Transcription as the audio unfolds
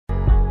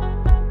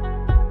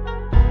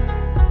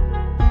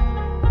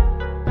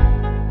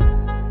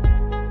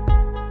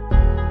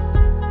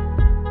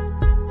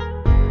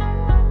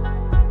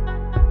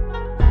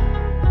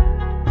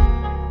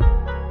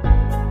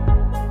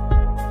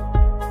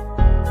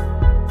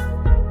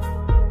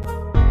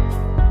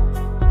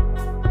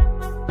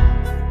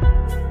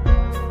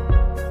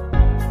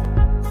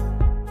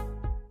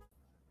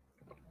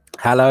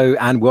Hello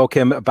and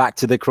welcome back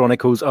to the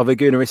Chronicles of a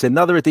Gooner. It's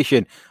another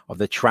edition of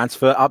the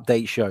Transfer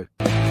Update Show.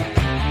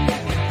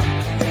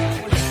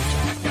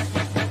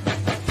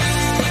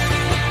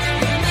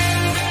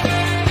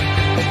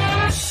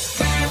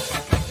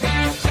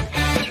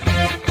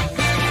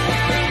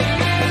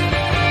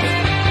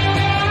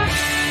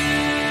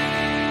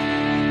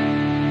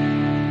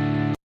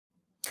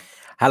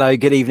 Hello,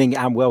 good evening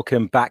and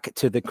welcome back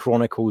to the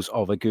Chronicles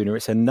of a Gooner.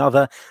 It's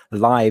another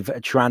live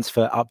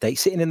transfer update.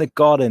 Sitting in the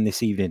garden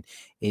this evening,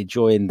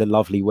 enjoying the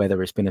lovely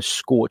weather. It's been a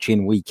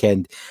scorching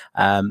weekend.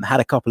 Had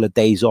a couple of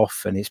days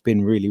off and it's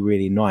been really,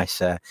 really nice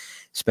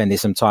spending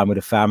some time with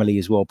the family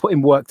as well.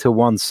 Putting work to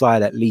one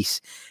side, at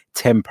least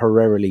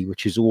temporarily,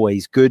 which is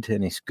always good.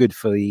 And it's good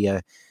for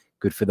the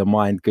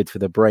mind, good for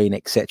the brain,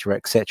 etc.,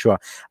 etc.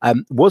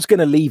 Was going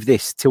to leave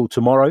this till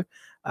tomorrow.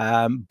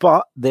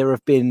 But there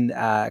have been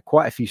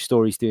quite a few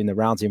stories doing the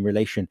rounds in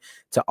relation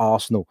to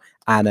Arsenal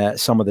and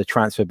some of the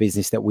transfer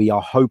business that we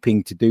are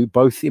hoping to do,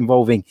 both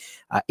involving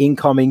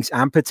incomings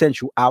and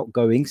potential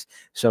outgoings.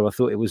 So I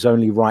thought it was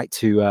only right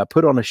to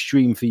put on a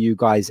stream for you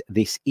guys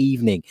this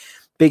evening.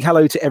 Big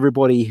hello to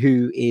everybody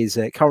who is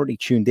currently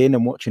tuned in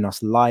and watching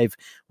us live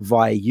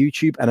via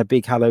YouTube, and a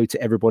big hello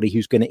to everybody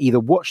who's going to either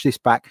watch this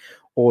back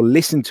or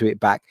listen to it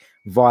back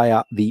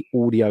via the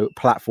audio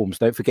platforms.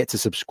 Don't forget to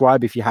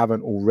subscribe if you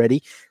haven't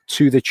already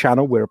to the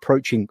channel. We're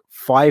approaching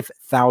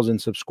 5,000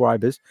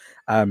 subscribers,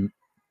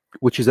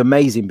 which is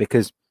amazing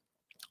because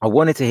I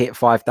wanted to hit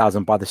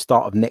 5,000 by the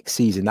start of next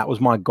season. That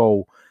was my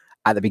goal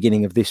at the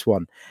beginning of this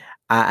one.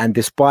 And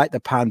despite the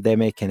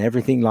pandemic and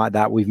everything like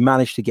that, we've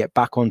managed to get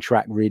back on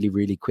track really,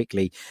 really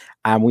quickly.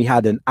 And we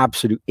had an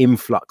absolute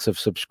influx of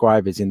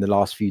subscribers in the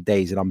last few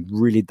days. And I'm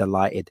really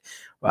delighted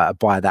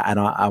by that. And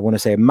I want to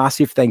say a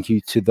massive thank you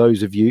to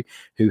those of you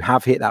who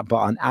have hit that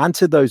button, and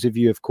to those of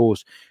you, of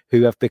course,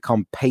 who have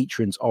become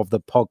patrons of the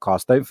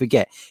podcast. Don't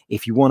forget,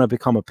 if you want to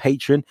become a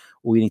patron,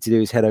 all you need to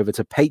do is head over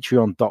to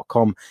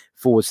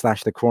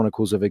patreon.com/the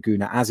Chronicles of a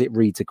Gooner, as it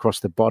reads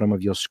across the bottom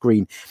of your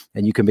screen.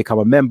 And you can become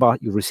a member.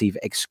 You'll receive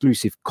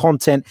exclusive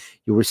content.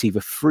 You'll receive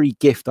a free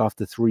gift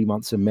after 3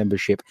 months of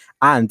membership,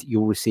 and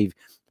you'll receive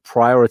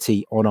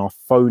priority on our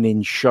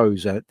phone-in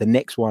shows. The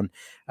next one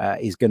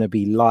is going to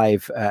be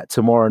live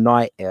tomorrow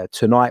night,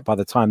 tonight, by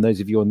the time those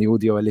of you on the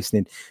audio are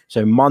listening.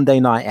 So Monday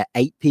night at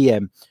 8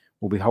 p.m,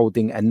 we'll be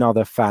holding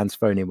another fans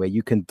phone-in where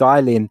you can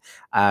dial in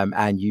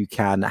and you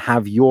can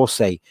have your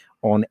say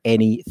on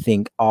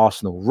anything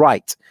Arsenal.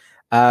 Right.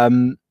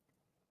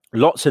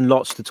 Lots and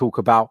lots to talk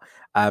about.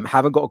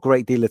 Haven't got a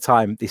great deal of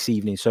time this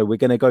evening, so we're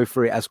going to go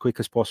through it as quick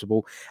as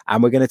possible,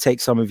 and we're going to take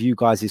some of you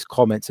guys'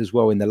 comments as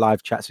well in the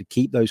live chat, so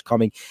keep those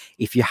coming.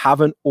 If you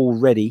haven't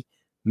already,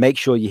 make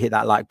sure you hit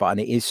that like button.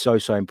 It is so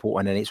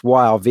important, and it's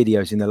why our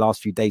videos in the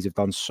last few days have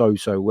done so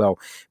well,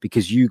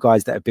 because you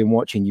guys that have been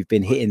watching, you've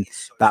been hitting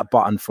that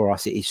button for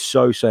us. It is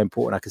so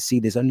important. I can see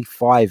there's only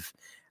 5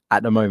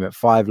 at the moment,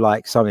 5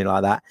 likes, something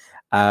like that,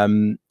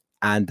 and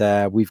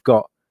we've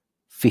got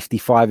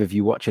 55 of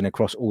you watching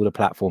across all the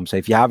platforms. So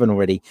if you haven't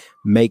already,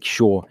 make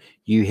sure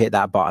you hit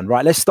that button.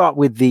 Right, let's start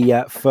with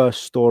the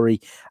first story,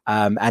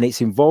 and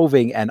it's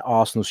involving an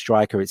Arsenal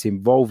striker. It's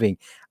involving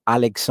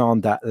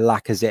Alexander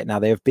Lacazette. Now,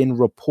 there have been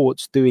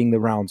reports doing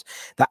the rounds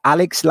that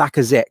Alex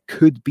Lacazette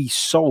could be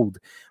sold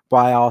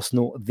by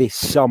Arsenal this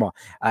summer.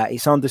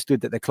 It's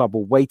understood that the club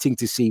were waiting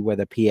to see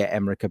whether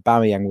Pierre-Emerick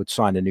Aubameyang would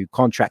sign a new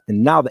contract,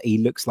 and now that he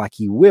looks like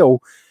he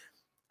will,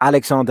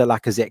 Alexander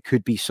Lacazette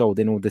could be sold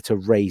in order to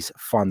raise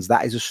funds.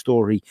 That is a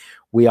story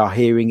we are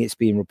hearing. It's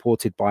being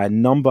reported by a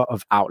number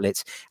of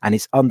outlets, and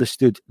it's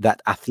understood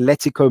that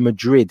Atletico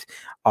Madrid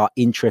are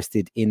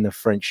interested in the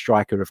French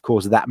striker. Of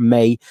course, that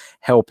may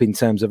help in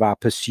terms of our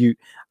pursuit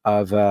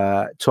of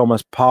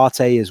Thomas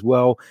Partey as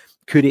well.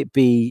 Could it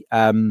be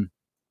that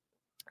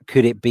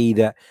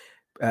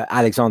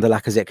Alexander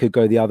Lacazette could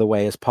go the other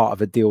way as part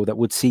of a deal that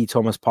would see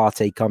Thomas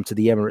Partey come to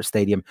the Emirates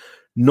Stadium?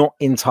 Not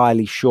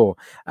entirely sure,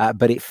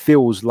 but it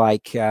feels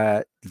like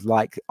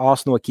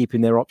Arsenal are keeping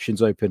their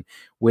options open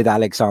with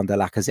Alexander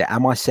Lacazette.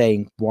 Am I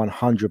saying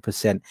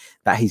 100%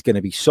 that he's going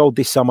to be sold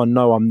this summer?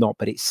 No, I'm not,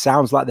 but it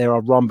sounds like there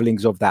are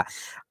rumblings of that.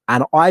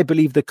 And I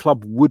believe the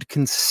club would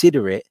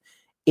consider it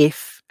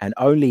if and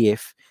only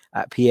if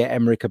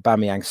Pierre-Emerick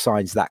Aubameyang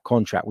signs that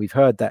contract. We've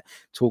heard that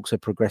talks are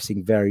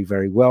progressing very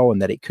well, and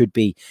that it could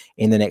be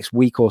in the next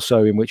week or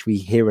so in which we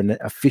hear an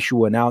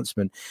official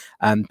announcement.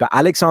 But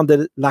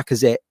Alexander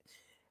Lacazette,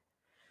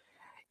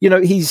 you know,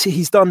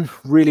 he's done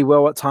really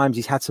well at times.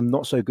 He's had some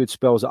not so good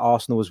spells at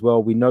Arsenal as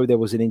well. We know there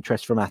was an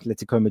interest from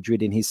Atletico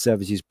Madrid in his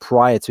services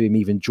prior to him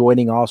even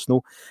joining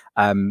Arsenal.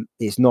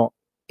 It's not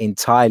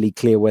entirely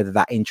clear whether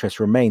that interest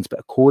remains, but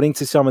according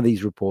to some of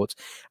these reports,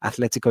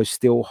 Atletico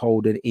still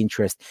hold an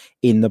interest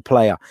in the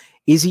player.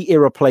 Is he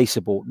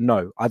irreplaceable?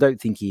 No, I don't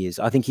think he is.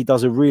 I think he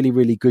does a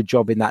really good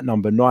job in that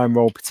number 9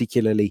 role,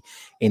 particularly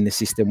in the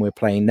system we're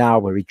playing now,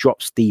 where he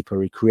drops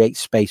deeper, he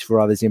creates space for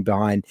others in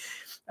behind.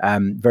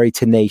 Very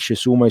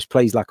tenacious, almost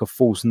plays like a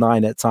false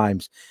 9 at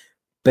times.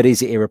 But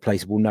is it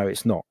irreplaceable? No,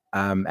 it's not.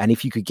 And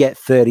if you could get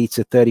 30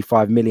 to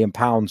 35 million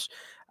pounds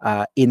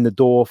in the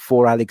door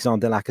for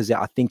Alexander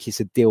Lacazette, I think it's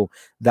a deal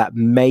that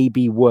may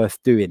be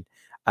worth doing.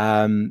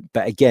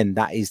 But again,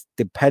 that is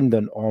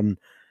dependent on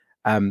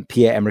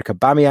Pierre-Emerick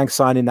Aubameyang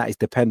signing. That is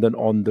dependent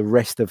on the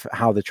rest of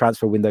how the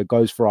transfer window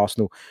goes for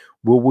Arsenal.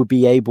 Will we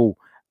be able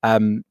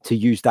to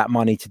use that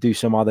money to do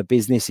some other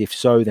business? If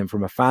so, then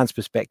from a fan's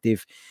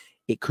perspective,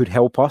 it could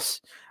help us.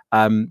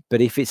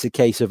 But if it's a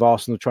case of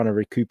Arsenal trying to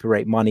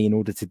recuperate money in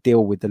order to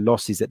deal with the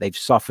losses that they've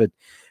suffered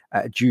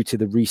due to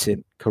the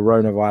recent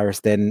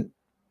coronavirus, then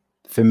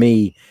for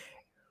me,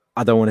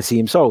 I don't want to see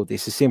him sold.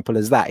 It's as simple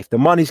as that. If the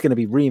money's going to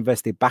be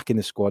reinvested back in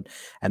the squad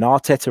and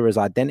Arteta has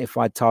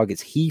identified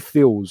targets he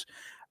feels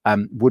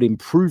would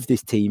improve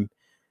this team,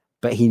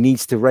 but he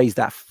needs to raise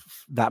that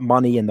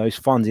money and those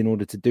funds in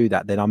order to do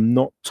that, then I'm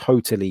not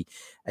totally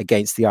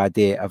against the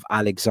idea of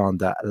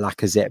Alexander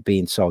Lacazette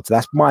being sold. So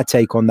that's my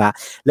take on that.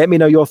 Let me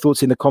know your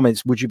thoughts in the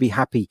comments. Would you be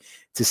happy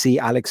to see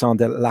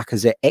Alexander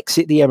Lacazette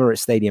exit the Emirates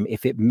Stadium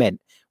if it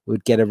meant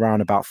we'd get around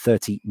about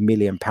 £30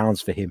 million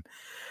for him?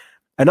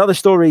 Another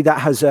story that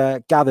has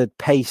gathered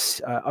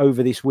pace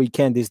over this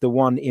weekend is the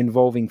one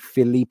involving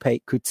Philippe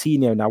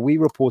Coutinho. Now, we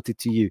reported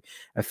to you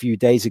a few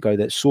days ago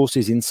that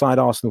sources inside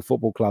Arsenal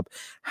Football Club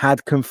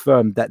had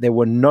confirmed that there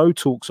were no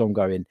talks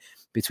ongoing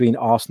between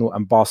Arsenal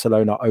and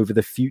Barcelona over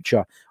the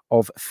future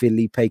of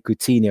Philippe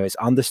Coutinho. It's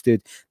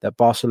understood that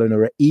Barcelona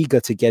are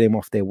eager to get him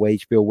off their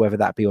wage bill, whether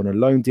that be on a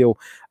loan deal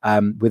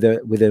with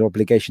an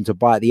obligation to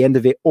buy at the end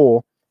of it,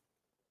 or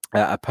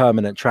a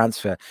permanent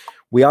transfer.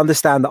 We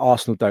understand that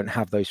Arsenal don't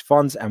have those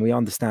funds, and we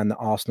understand that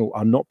Arsenal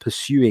are not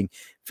pursuing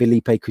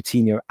Philippe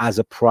Coutinho as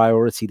a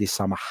priority this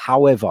summer.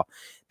 However,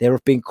 there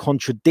have been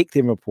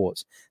contradicting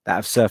reports that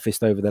have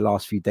surfaced over the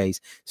last few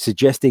days,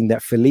 suggesting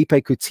that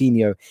Philippe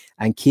Coutinho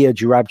and Kia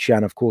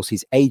Joorabchian, of course,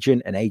 his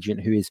agent, an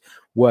agent who is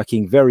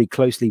working very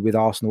closely with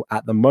Arsenal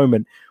at the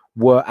moment,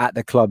 were at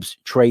the club's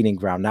training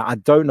ground. Now, I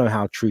don't know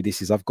how true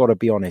this is. I've got to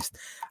be honest.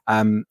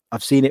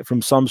 I've seen it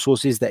from some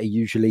sources that are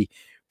usually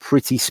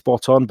pretty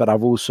spot on, but I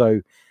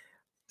also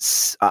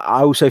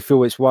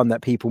feel it's one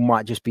that people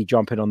might just be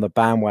jumping on the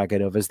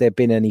bandwagon of. Has there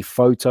been any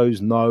photos?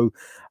 No.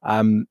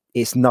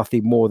 It's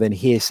nothing more than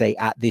hearsay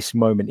at this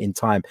moment in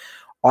time.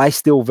 I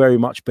still very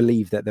much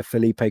believe that the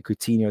Philippe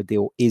Coutinho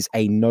deal is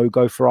a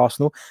no-go for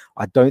Arsenal.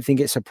 I don't think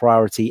it's a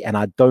priority, and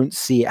I don't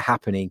see it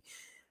happening.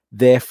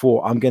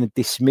 Therefore, I'm going to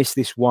dismiss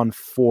this one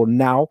for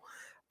now.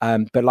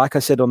 But like I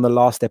said on the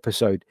last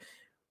episode,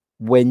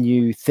 when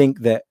you think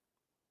that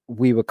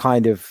we were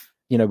kind of,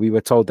 we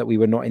were told that we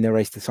were not in the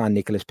race to sign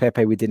Nicolas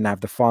Pepe, we didn't have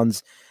the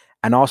funds,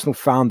 and Arsenal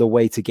found a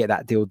way to get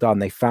that deal done.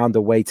 They found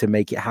a way to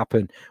make it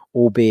happen,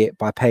 albeit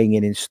by paying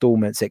in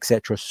installments,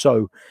 etc.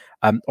 So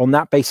on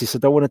that basis, I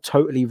don't want to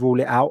totally rule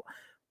it out,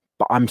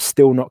 but I'm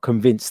still not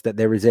convinced that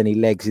there is any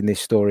legs in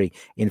this story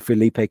in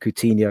Philippe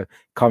Coutinho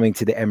coming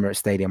to the Emirates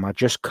Stadium. I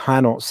just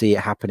cannot see it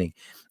happening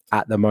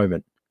at the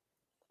moment.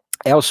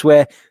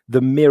 Elsewhere,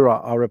 the Mirror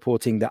are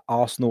reporting that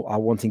Arsenal are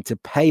wanting to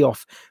pay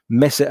off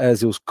Mesut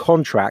Ozil's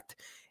contract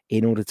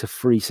in order to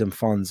free some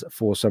funds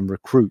for some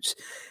recruits.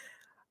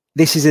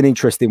 This is an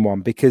interesting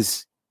one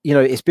because,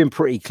 it's been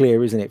pretty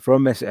clear, isn't it,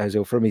 from Mesut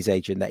Ozil, from his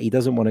agent, that he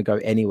doesn't want to go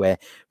anywhere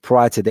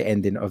prior to the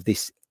ending of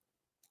this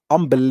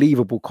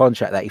unbelievable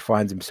contract that he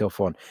finds himself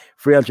on.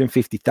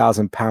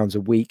 £350,000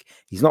 a week.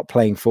 He's not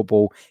playing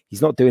football.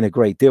 He's not doing a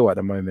great deal at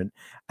the moment.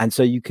 And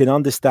so you can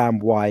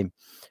understand why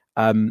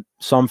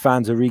some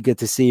fans are eager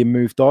to see him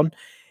moved on.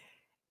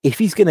 If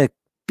he's going to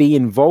be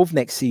involved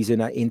next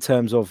season in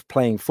terms of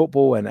playing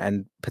football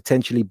and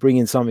potentially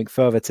bringing something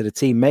further to the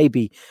team,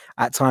 maybe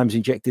at times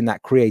injecting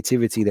that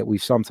creativity that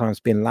we've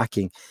sometimes been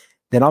lacking,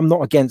 then I'm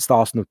not against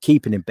Arsenal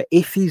keeping him. But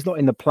if he's not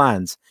in the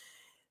plans,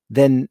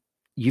 then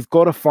you've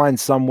got to find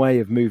some way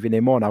of moving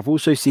him on. I've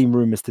also seen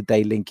rumours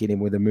today linking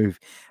him with a move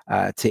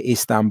to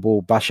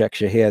Istanbul,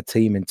 Başakşehir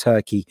team in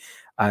Turkey,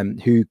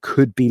 who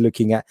could be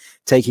looking at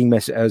taking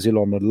Mesut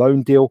Ozil on a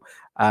loan deal,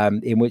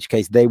 in which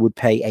case they would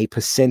pay a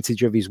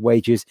percentage of his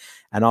wages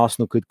and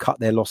Arsenal could cut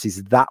their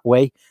losses that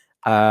way,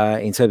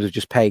 in terms of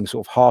just paying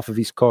sort of half of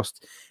his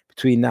costs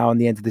between now and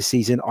the end of the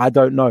season. I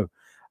don't know.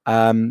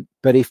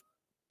 But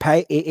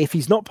if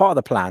he's not part of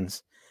the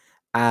plans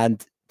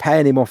and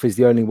paying him off is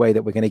the only way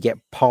that we're going to get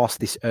past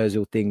this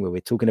Ozil thing where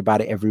we're talking about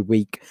it every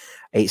week,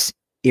 it's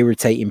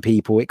irritating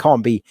people. It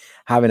can't be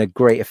having a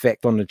great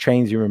effect on the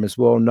changing room as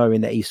well, knowing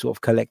that he's sort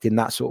of collecting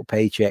that sort of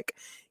paycheck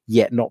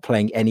yet not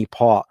playing any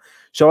part.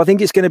 So I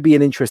think it's going to be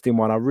an interesting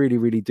one. I really,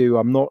 really do.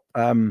 I'm not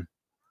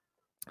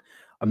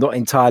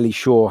entirely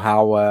sure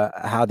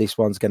how this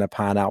one's going to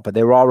pan out, but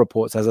there are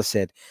reports, as I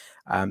said,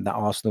 that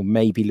Arsenal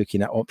may be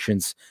looking at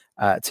options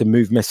to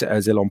move Mesut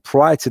Ozil on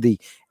prior to the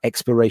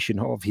expiration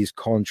of his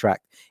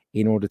contract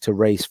in order to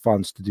raise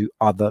funds to do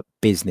other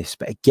business.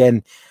 But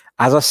again,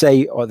 as I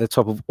say at the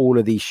top of all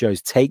of these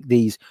shows, take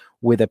these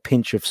with a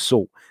pinch of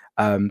salt,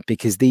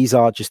 because these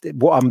are just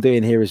what I'm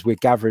doing here is we're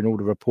gathering all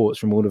the reports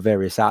from all the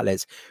various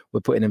outlets.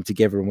 We're putting them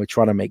together and we're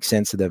trying to make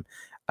sense of them.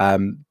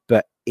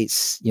 But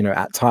it's,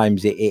 at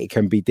times it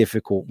can be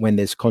difficult when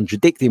there's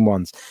contradicting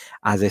ones,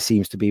 as there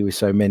seems to be with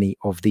so many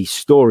of these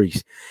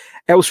stories.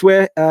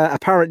 Elsewhere,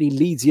 apparently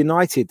Leeds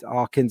United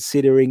are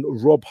considering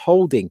Rob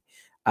Holding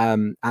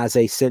as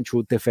a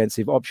central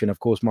defensive option. Of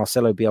course,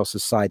 Marcelo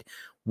Bielsa's side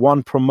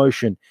won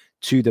promotion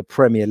to the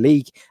Premier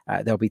League.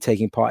 They'll be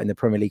taking part in the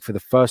Premier League for the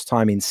first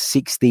time in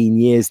 16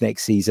 years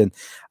next season.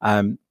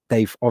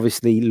 They've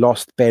obviously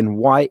lost Ben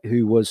White,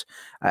 who was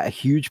a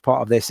huge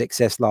part of their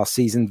success last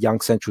season,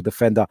 young central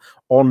defender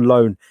on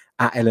loan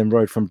at Ellen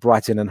Road from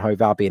Brighton and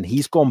Hove Albion.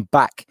 He's gone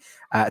back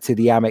to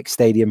the Amex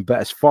Stadium, but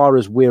as far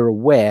as we're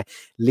aware,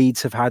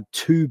 Leeds have had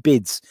 2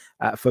 bids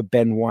for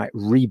Ben White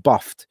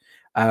rebuffed,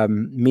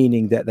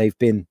 meaning that they've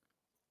been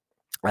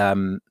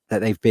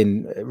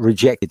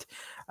rejected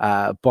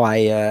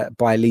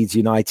by Leeds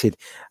United.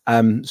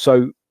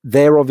 So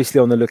they're obviously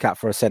on the lookout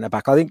for a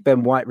centre-back. I think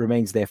Ben White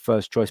remains their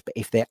first choice, but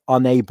if they're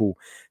unable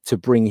to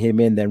bring him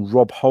in, then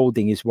Rob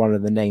Holding is one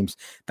of the names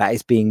that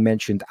is being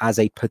mentioned as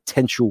a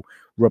potential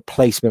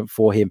replacement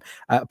for him.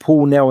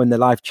 Paul Nell in the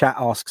live chat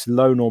asks,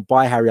 loan or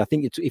buy, Harry? I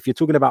think if you're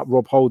talking about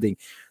Rob Holding,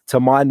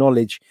 to my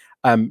knowledge,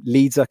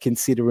 Leeds are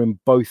considering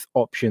both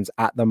options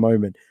at the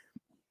moment.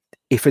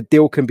 If a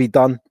deal can be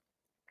done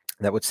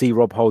that would see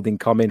Rob Holding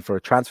come in for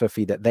a transfer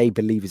fee that they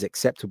believe is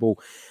acceptable,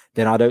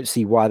 then I don't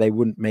see why they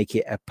wouldn't make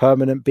it a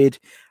permanent bid.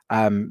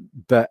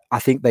 But I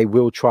think they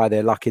will try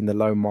their luck in the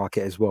loan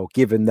market as well,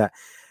 given that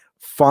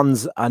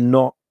funds are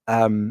not,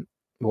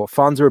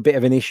 funds are a bit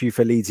of an issue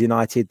for Leeds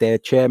United. Their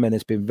chairman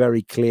has been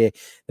very clear,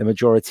 the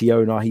majority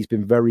owner, he's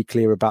been very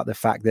clear about the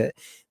fact that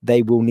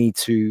they will need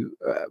to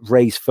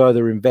raise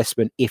further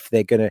investment if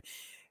they're going to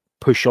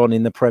push on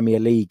in the Premier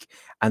League.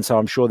 And so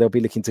I'm sure they'll be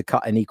looking to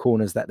cut any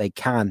corners that they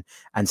can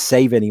and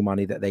save any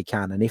money that they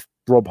can. And if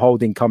Rob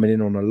Holding coming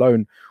in on a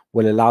loan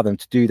will allow them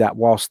to do that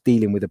whilst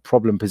dealing with a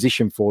problem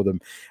position for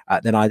them,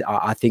 then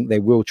I think they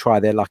will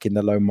try their luck in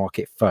the loan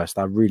market first.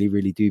 I really,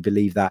 really do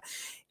believe that.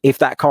 If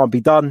that can't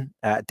be done,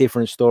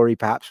 different story.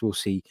 Perhaps we'll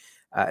see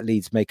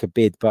Leeds make a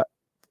bid. But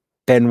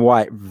Ben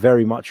White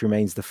very much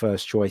remains the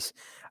first choice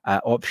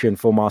option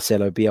for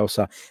Marcelo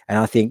Bielsa, and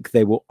I think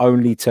they will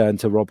only turn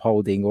to Rob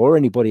Holding or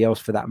anybody else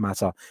for that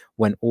matter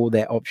when all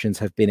their options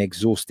have been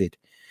exhausted.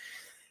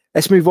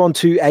 Let's move on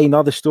to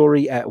another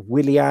story.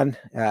 Willian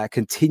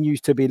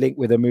continues to be linked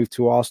with a move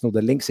to Arsenal.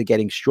 The links are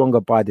getting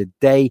stronger by the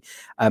day.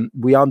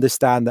 We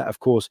understand that, of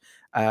course,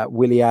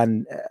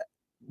 Willian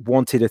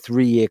wanted a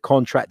 3-year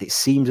contract. It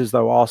seems as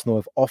though Arsenal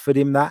have offered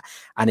him that,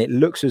 and it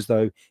looks as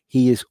though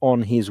he is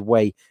on his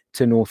way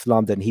to North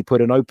London. He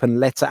put an open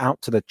letter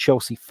out to the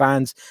Chelsea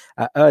fans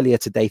earlier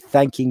today,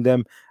 thanking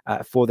them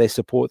for their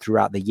support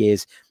throughout the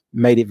years.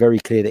 Made it very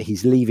clear that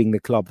he's leaving the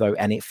club, though,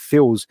 and it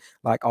feels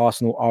like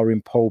Arsenal are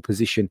in pole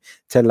position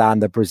to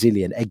land the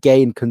Brazilian.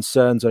 Again,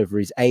 concerns over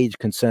his age,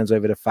 concerns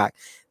over the fact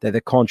that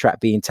the contract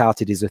being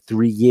touted is a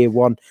 3-year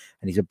one,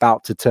 and he's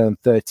about to turn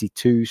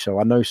 32. So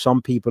I know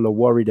some people are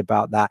worried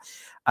about that.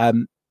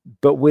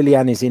 But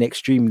Willian is in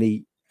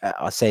extremely,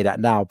 I say that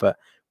now, but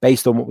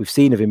based on what we've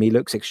seen of him, he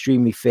looks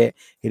extremely fit.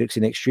 He looks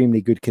in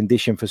extremely good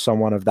condition for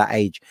someone of that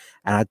age.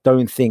 And I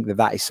don't think that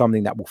that is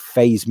something that will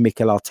faze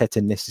Mikel Arteta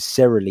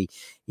necessarily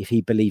if he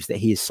believes that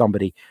he is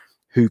somebody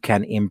who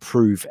can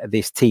improve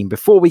this team.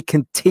 Before we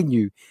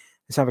continue,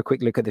 let's have a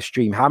quick look at the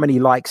stream. How many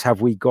likes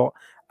have we got?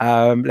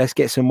 Let's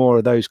get some more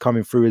of those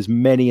coming through. As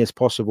many as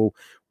possible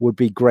would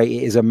be great.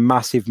 It is a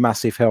massive,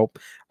 massive help.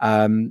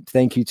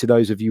 Thank you to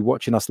those of you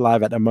watching us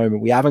live at the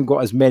moment. We haven't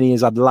got as many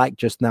as I'd like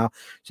just now.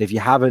 So if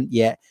you haven't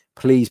yet,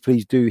 please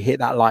do hit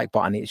that like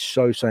button. It's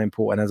so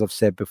important, as I've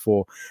said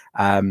before,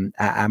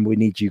 and we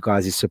need you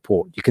guys'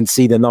 support. You can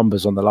see the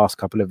numbers on the last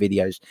couple of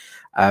videos,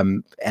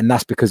 and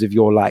that's because of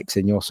your likes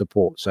and your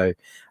support. So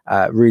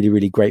really,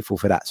 really grateful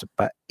for that.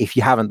 But if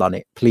you haven't done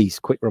it, please,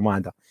 quick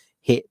reminder,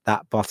 hit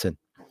that button.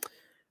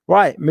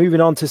 Right,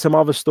 moving on to some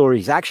other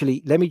stories.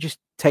 Actually, let me just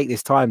take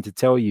this time to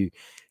tell you,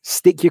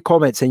 stick your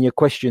comments and your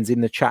questions in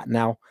the chat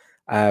now.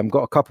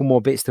 Got a couple more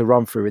bits to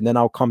run through, and then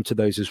I'll come to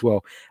those as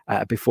well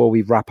before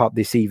we wrap up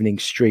this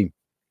evening's stream.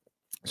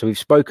 So we've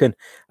spoken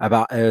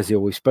about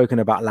Ozil, we've spoken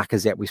about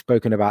Lacazette, we've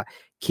spoken about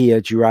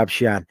Kia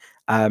Joorabchian.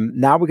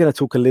 Now we're going to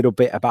talk a little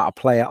bit about a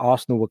player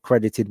Arsenal were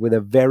credited with a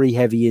very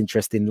heavy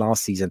interest in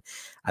last season,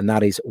 and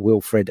that is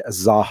Wilfred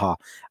Zaha.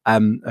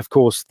 Of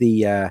course,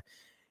 the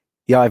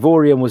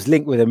Ivorian was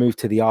linked with a move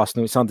to the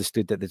Arsenal. It's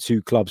understood that the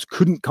two clubs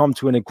couldn't come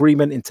to an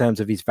agreement in terms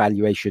of his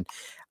valuation,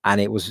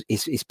 and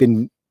it's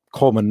been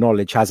common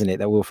knowledge, hasn't it,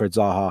 that Wilfred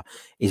Zaha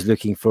is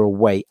looking for a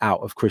way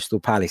out of Crystal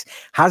Palace.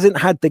 Hasn't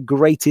had the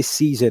greatest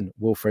season,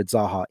 Wilfred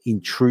Zaha,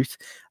 in truth,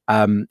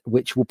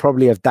 which will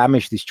probably have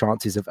damaged his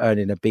chances of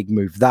earning a big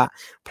move. That,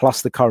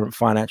 plus the current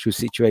financial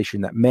situation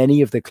that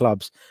many of the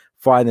clubs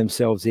find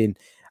themselves in,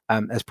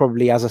 has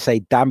probably, as I say,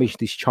 damaged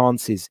his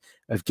chances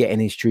of getting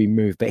his dream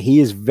move. But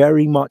he is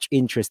very much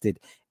interested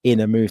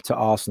in a move to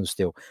Arsenal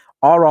still.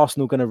 Are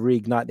Arsenal going to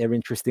reignite their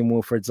interest in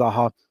Wilfred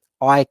Zaha?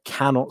 I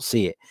cannot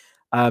see it.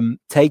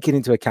 Taking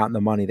into account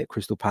the money that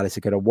Crystal Palace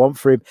are going to want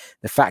for him,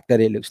 the fact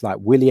that it looks like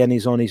Willian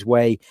is on his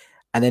way,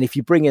 And then if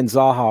you bring in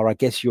Zaha, I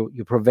guess you're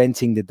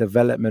preventing the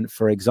development,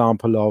 for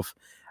example, of,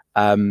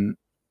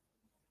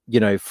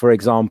 for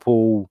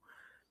example,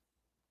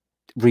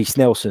 Reece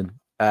Nelson,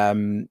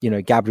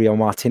 Gabriel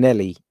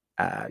Martinelli,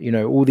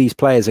 all these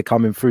players are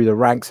coming through the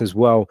ranks as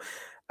well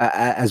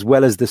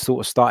as the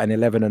sort of starting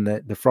 11 and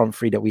the front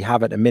three that we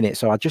have at the minute.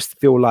 So I just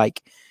feel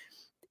like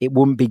it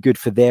wouldn't be good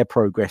for their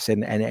progress.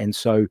 And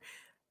so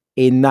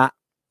in that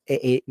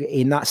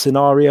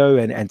scenario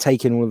and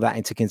taking all of that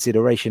into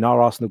consideration,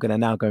 are Arsenal going to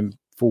now go and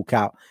fork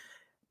out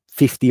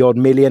 50 odd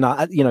million?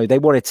 They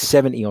wanted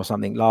 70 or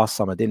something last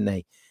summer, didn't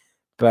they?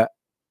 But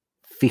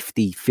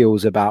 50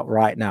 feels about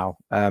right now,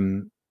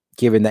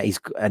 given that he's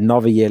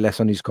another year less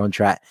on his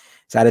contract.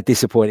 He's had a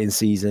disappointing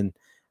season.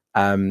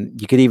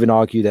 You could even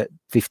argue that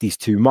 50 is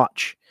too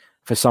much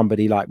for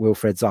somebody like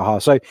Wilfred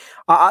Zaha. So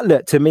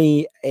look, to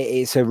me,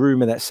 it's a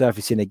rumour that's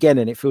surfacing again,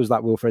 and it feels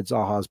like Wilfred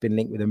Zaha has been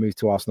linked with a move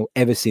to Arsenal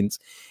ever since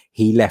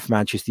he left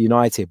Manchester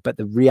United. But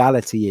the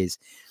reality is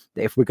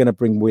that if we're going to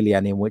bring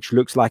Willian in, which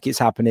looks like it's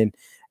happening,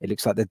 it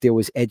looks like the deal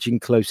is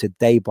edging closer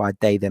day by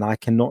day, then I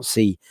cannot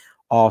see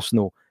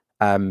Arsenal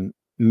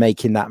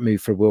making that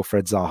move for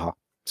Wilfred Zaha.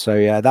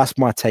 So that's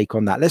my take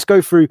on that. Let's go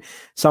through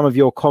some of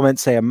your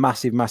comments. Say a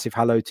massive, massive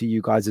hello to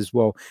you guys as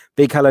well.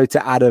 Big hello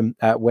to Adam.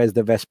 Where's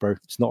the Vespo?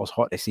 It's not as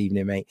hot this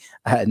evening, mate.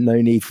 No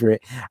need for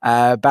it.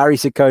 Barry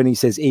Sacconi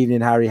says,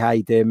 evening, Harry. How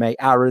you doing, mate?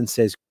 Aaron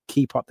says,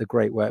 keep up the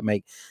great work,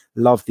 mate.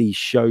 Love these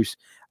shows.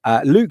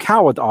 Luke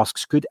Howard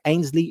asks, could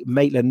Ainsley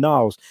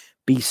Maitland-Niles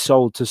be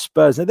sold to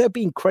Spurs? Now, they're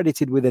being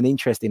credited with an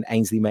interest in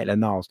Ainsley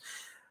Maitland-Niles.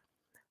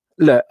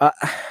 Look,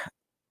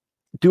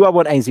 do I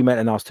want Ainsley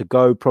Maitland-Niles to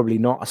go? Probably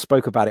not. I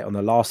spoke about it on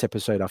the last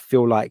episode. I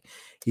feel like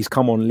he's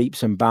come on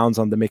leaps and bounds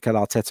under Mikel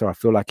Arteta. I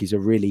feel like he's a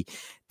really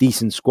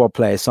decent squad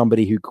player,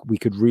 somebody who we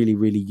could really,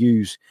 really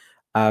use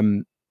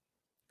to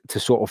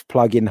sort of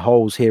plug in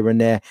holes here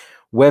and there.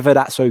 Whether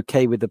that's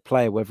okay with the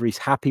player, whether he's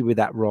happy with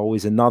that role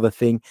is another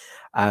thing.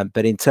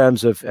 But in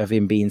terms of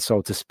him being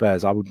sold to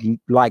Spurs, I would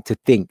like to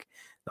think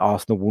that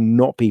Arsenal will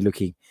not be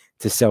looking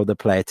to sell the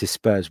player to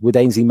Spurs. Would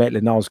Ainsley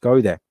Maitland-Niles go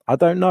there? I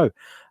don't know.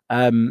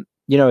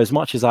 As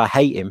much as I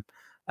hate him,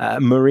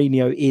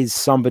 Mourinho is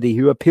somebody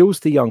who appeals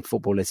to young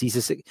footballers.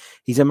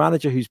 He's a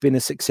manager who's been a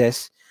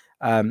success.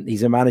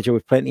 He's a manager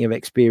with plenty of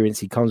experience.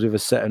 He comes with a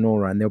certain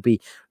aura, and there'll be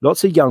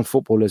lots of young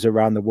footballers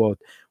around the world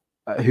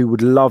who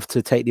would love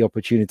to take the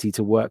opportunity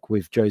to work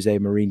with Jose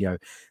Mourinho.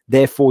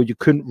 Therefore, you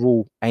couldn't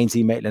rule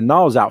Ainsley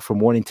Maitland-Niles out from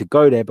wanting to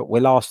go there. But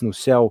will Arsenal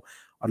sell?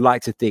 I'd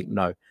like to think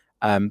no.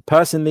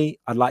 Personally,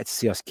 I'd like to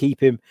see us keep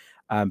him.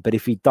 But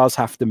if he does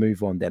have to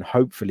move on, then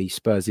hopefully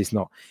Spurs is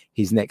not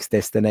his next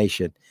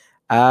destination.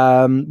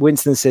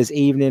 Winston says,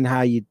 evening,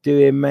 how you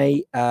doing,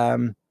 mate?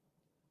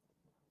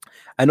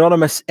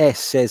 Anonymous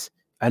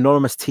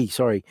T,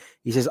 sorry.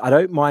 He says, I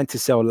don't mind to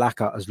sell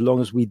Laka as long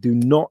as we do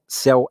not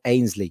sell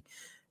Ainsley.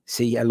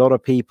 See, a lot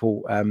of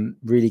people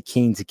really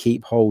keen to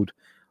keep hold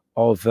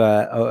of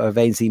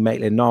Ainsley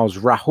Maitland-Niles.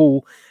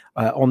 Rahul,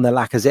 on the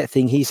Lacazette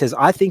thing, he says,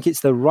 I think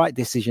it's the right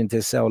decision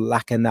to sell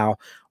Laka now.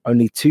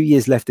 Only 2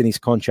 years left in his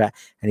contract,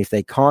 and if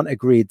they can't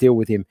agree a deal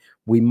with him,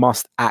 we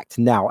must act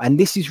now. And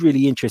this is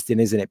really interesting,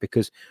 isn't it?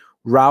 Because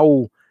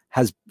Raul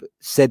has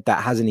said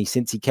that, hasn't he,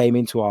 since he came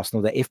into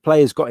Arsenal, that if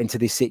players got into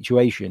this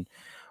situation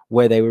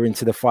where they were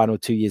into the final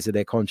 2 years of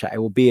their contract, it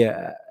will be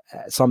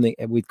something.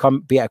 We'd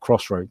be at a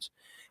crossroads.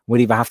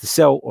 We'd either have to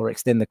sell or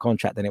extend the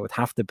contract, and it would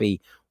have to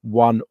be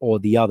one or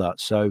the other.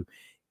 So,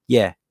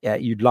 yeah,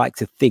 you'd like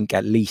to think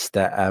at least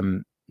that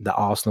that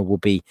Arsenal will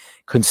be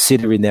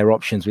considering their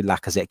options with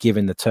Lacazette,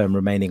 given the term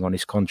remaining on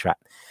his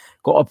contract.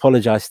 Got to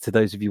apologise to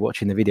those of you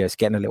watching the video. It's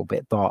getting a little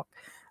bit dark,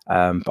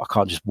 but I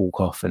can't just walk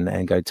off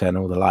and go turn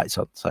all the lights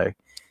on. So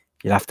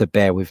you'll have to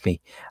bear with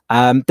me.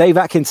 Dave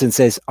Atkinson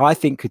says, I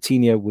think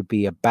Coutinho would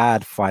be a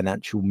bad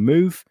financial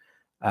move.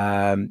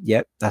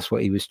 Yep, that's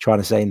what he was trying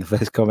to say in the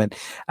first comment.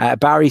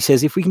 Barry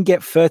says, if we can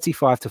get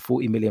 35 to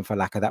 40 million for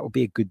Laka, that would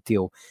be a good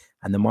deal.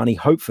 And the money,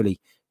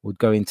 hopefully, would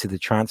go into the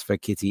transfer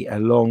kitty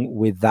along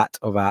with that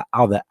of our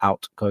other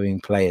outgoing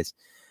players.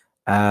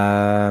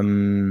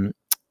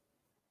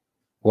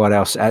 What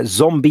else?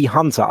 Zombie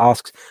Hunter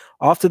asks,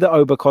 after the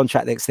Oba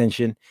contract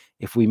extension,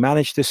 if we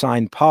manage to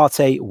sign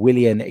Partey,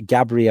 Willian,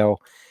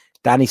 Gabriel,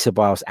 Dani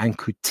Ceballos and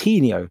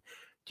Coutinho,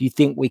 do you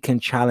think we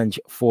can challenge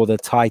for the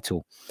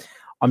title?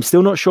 I'm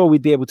still not sure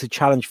we'd be able to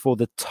challenge for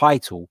the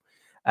title,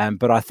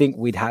 but I think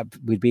we'd have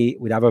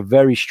a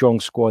very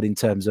strong squad in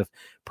terms of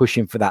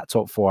pushing for that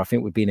top four. I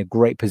think we'd be in a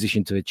great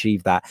position to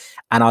achieve that,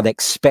 and I'd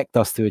expect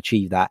us to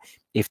achieve that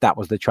if that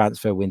was the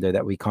transfer window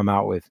that we come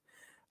out with.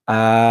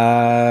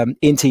 Inti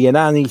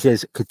Yanani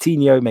says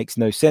Coutinho makes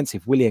no sense.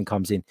 If Willian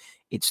comes in,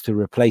 it's to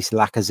replace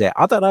Lacazette.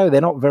 I don't know.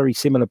 They're not very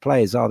similar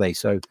players, are they?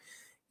 So,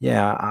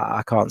 yeah,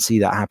 I can't see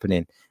that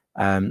happening.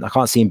 I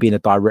can't see him being a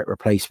direct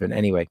replacement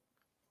anyway.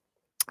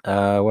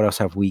 What else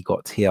have we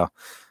got here?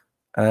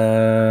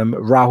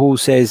 Rahul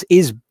says,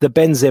 is the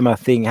Benzema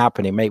thing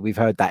happening? Mate, we've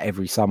heard that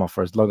every summer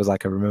for as long as I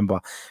can remember.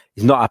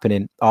 It's not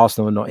happening.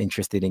 Arsenal are not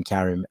interested in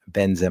carrying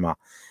Benzema.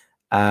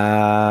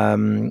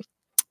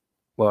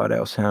 What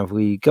else have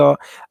we got?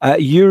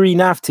 Yuri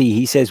Nafti,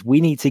 he says, we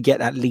need to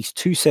get at least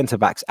 2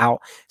 centre-backs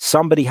out.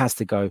 Somebody has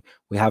to go.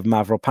 We have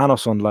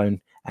Mavropanos on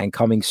loan and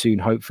coming soon,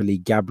 hopefully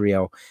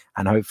Gabriel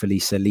and hopefully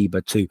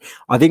Saliba too.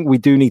 I think we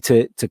do need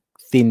to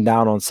thin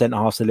down on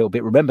centre-halves a little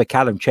bit. Remember,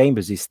 Callum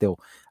Chambers is still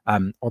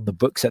on the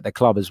books at the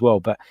club as well.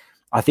 But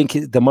I think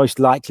the most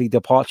likely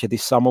departure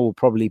this summer will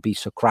probably be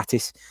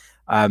Socrates.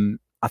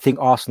 I think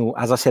Arsenal,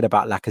 as I said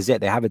about Lacazette,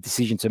 they have a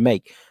decision to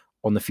make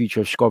on the future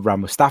of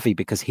Shkodran Mustafi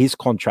because his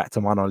contract,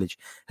 to my knowledge,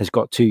 has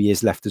got 2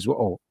 years left as well.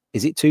 Or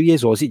is it 2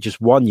 years or is it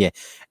just 1 year?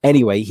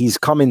 Anyway, he's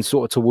coming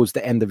sort of towards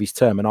the end of his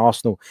term and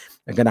Arsenal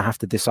are going to have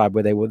to decide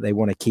whether they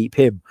want to keep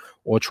him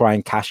or try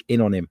and cash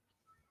in on him.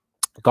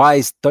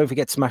 Guys, don't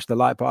forget to smash the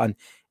like button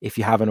if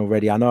you haven't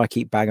already. I know I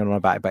keep banging on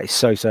about it, but it's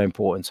so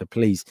important. So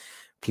please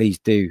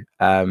do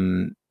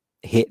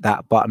hit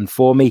that button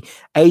for me.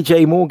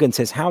 AJ Morgan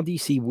says, how do you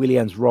see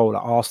Willian's role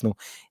at Arsenal?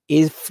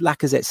 If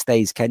Lacazette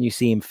stays, can you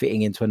see him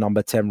fitting into a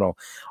number 10 role?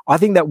 I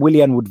think that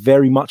Willian would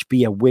very much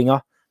be a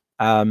winger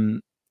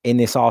in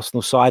this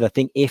Arsenal side. I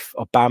think if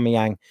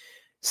Aubameyang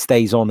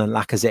stays on and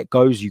Lacazette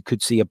goes, you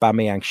could see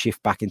Aubameyang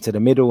shift back into the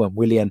middle and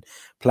Willian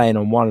playing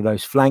on one of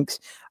those flanks.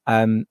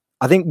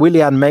 I think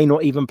Willian may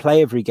not even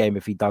play every game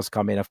if he does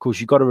come in. Of course,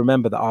 you've got to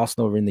remember that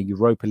Arsenal are in the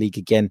Europa League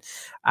again,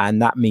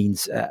 and that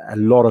means a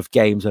lot of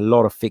games, a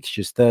lot of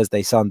fixtures,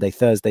 Thursday, Sunday,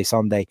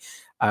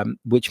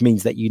 which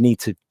means that you need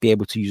to be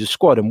able to use a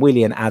squad, and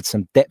Willian adds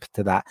some depth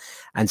to that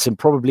and some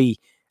probably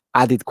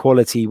added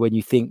quality when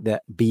you think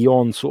that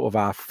beyond sort of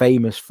our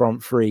famous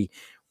front three,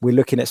 we're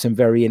looking at some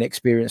very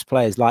inexperienced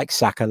players like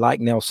Saka,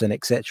 like Nelson,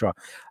 etc.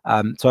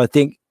 So I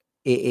think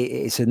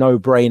it's a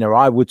no-brainer.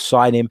 I would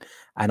sign him,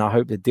 and I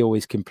hope the deal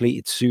is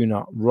completed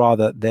sooner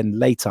rather than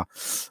later.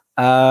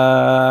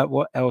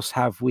 What else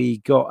have we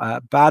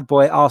got? Bad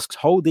Boy asks,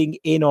 holding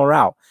in or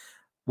out?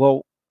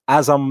 Well,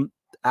 as I'm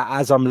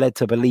led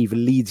to believe,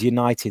 Leeds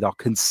United are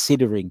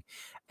considering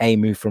a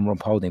move from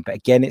Rob Holding, but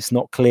again, it's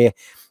not clear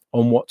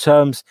on what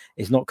terms.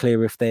 It's not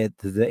clear if the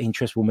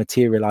interest will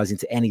materialize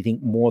into anything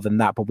more than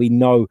that, but we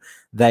know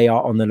they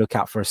are on the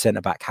lookout for a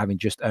centre-back, having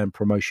just earned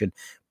promotion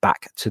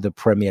back to the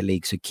Premier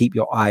League. So keep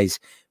your eyes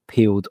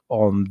peeled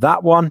on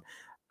that one.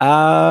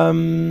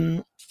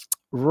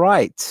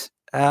 Right.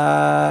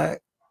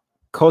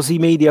 Cosy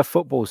Media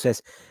Football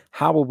says,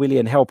 how will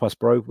Willian help us,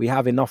 bro? We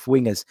have enough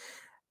wingers.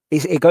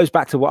 It goes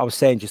back to what I was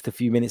saying just a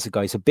few minutes ago.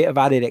 It's a bit of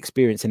added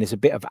experience and it's a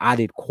bit of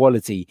added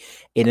quality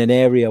in an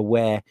area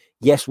where,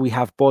 yes, we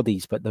have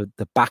bodies, but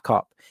the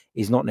backup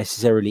is not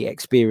necessarily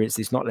experienced.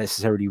 It's not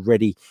necessarily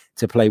ready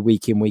to play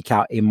week in, week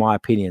out, in my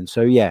opinion. So,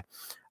 yeah,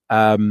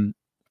 let's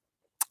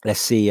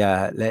see.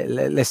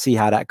 Let's see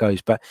how that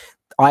goes. But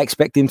I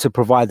expect him to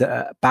provide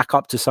a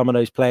backup to some of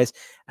those players.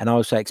 And I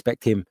also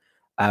expect him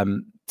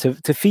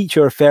to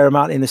feature a fair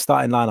amount in the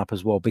starting lineup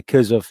as well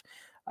because of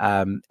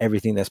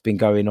everything that's been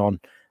going on.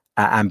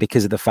 And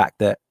because of the fact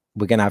that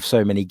we're going to have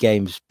so many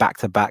games back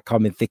to back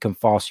coming thick and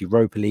fast,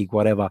 Europa League,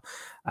 whatever.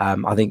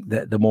 I think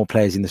that the more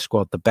players in the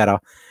squad, the better.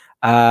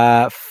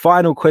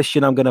 Final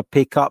question I'm going to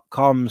pick up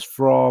comes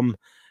from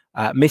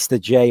Mr.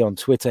 J on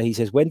Twitter. He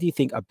says, when do you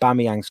think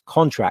Aubameyang's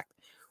contract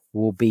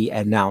will be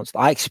announced?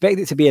 I expect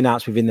it to be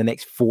announced within the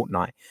next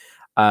fortnight.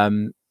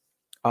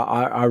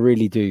 I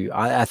really do.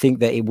 I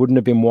think that it wouldn't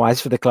have been wise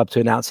for the club to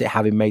announce it,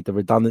 having made the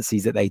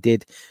redundancies that they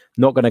did.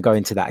 Not going to go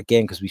into that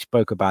again because we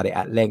spoke about it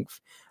at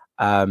length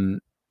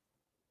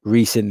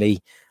recently.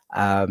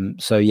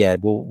 So yeah,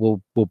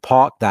 we'll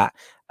park that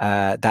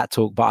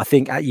talk. But I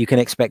think you can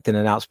expect an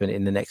announcement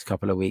in the next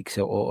couple of weeks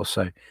or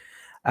so.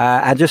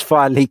 And just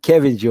finally,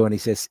 Kevin John, he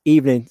says,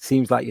 evening,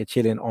 seems like you're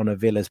chilling on a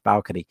villa's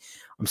balcony.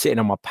 I'm sitting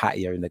on my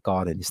patio in the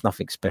garden. It's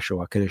nothing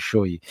special, I can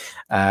assure you.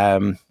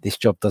 This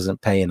job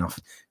doesn't pay enough,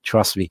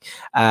 trust me.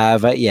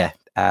 But yeah,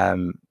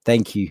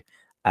 thank you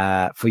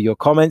for your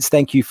comments.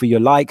 Thank you for your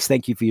likes.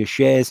 Thank you for your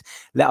shares.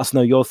 Let us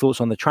know your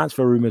thoughts on the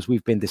transfer rumors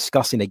we've been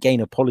discussing.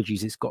 Again,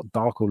 apologies, it's got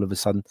dark all of a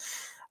sudden.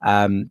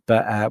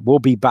 But we'll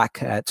be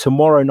back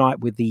tomorrow night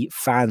with the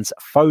fans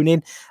phone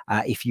in.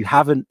 If you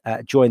haven't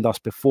joined us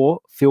before,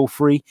 feel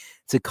free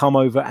to come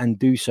over and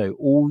do so.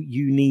 All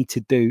you need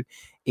to do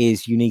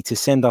is you need to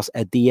send us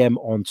a DM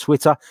on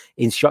Twitter.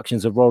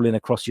 Instructions are rolling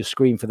across your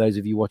screen for those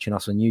of you watching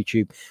us on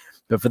YouTube.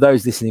 But for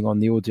those listening on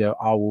the audio,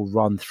 I will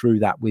run through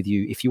that with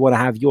you. If you want to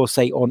have your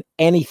say on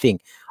anything,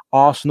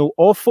 Arsenal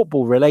or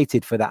football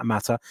related for that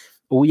matter,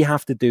 all you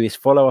have to do is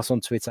follow us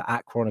on Twitter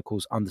at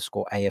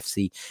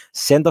Chronicles_AFC.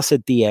 Send us a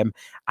DM.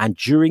 And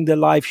during the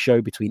live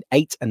show between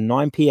 8 and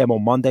 9 p.m.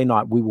 on Monday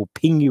night, we will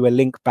ping you a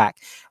link back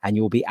and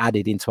you'll be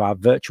added into our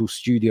virtual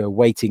studio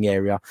waiting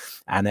area.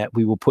 And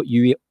we will put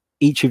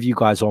each of you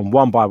guys on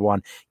one by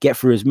one, get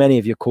through as many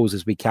of your calls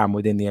as we can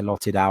within the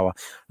allotted hour.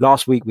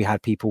 Last week, we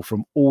had people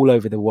from all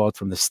over the world,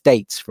 from the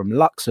States, from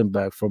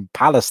Luxembourg, from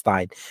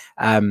Palestine,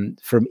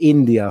 from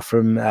India,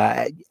 from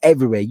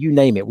everywhere, you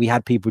name it. We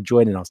had people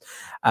joining us.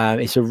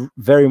 It's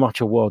very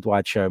much a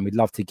worldwide show, and we'd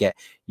love to get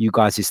you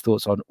guys'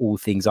 thoughts on all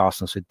things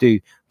Arsenal. So do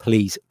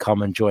please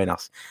come and join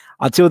us.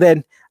 Until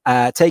then,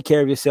 take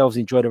care of yourselves.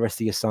 Enjoy the rest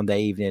of your Sunday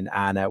evening,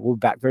 and we'll be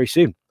back very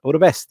soon. All the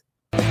best.